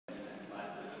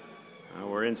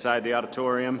inside the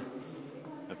auditorium.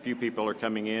 A few people are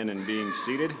coming in and being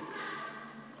seated.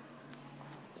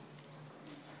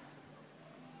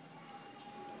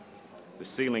 The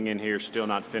ceiling in here is still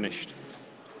not finished,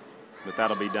 but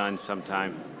that'll be done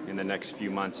sometime in the next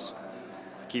few months.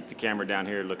 If you keep the camera down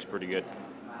here, it looks pretty good.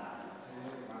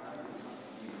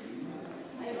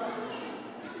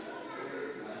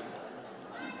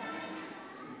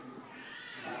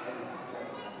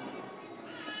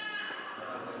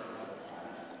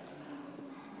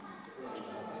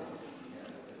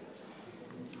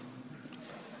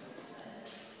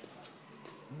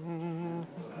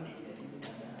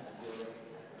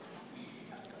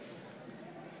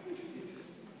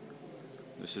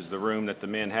 This is the room that the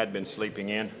men had been sleeping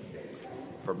in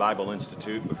for Bible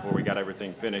Institute before we got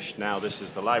everything finished. Now this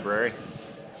is the library.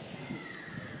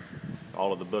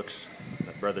 All of the books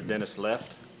that Brother Dennis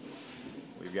left.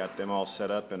 We've got them all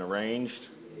set up and arranged.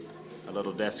 A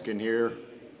little desk in here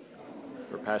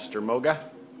for Pastor Moga.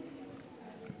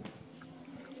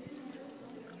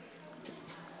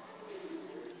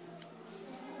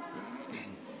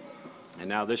 And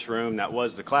now this room that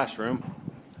was the classroom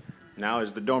now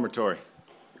is the dormitory.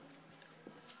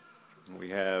 We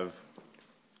have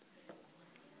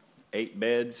 8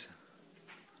 beds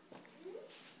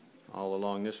all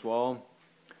along this wall,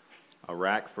 a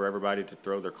rack for everybody to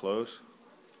throw their clothes.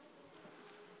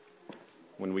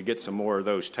 When we get some more of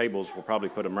those tables, we'll probably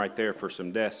put them right there for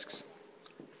some desks.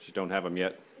 Just don't have them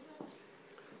yet.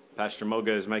 Pastor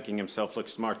Moga is making himself look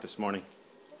smart this morning.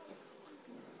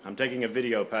 I'm taking a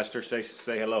video, Pastor. Say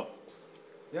hello.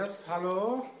 Yes,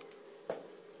 hello.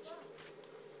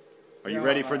 Are you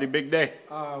ready for the big day?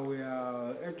 We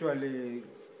are actually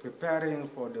preparing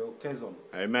for the occasion.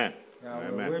 Amen.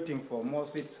 Amen. We're waiting for more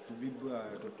seats to be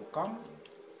to come,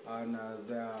 and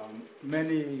there are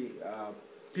many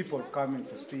people coming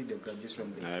to see the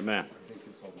graduation day. Amen. Thank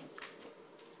you so much.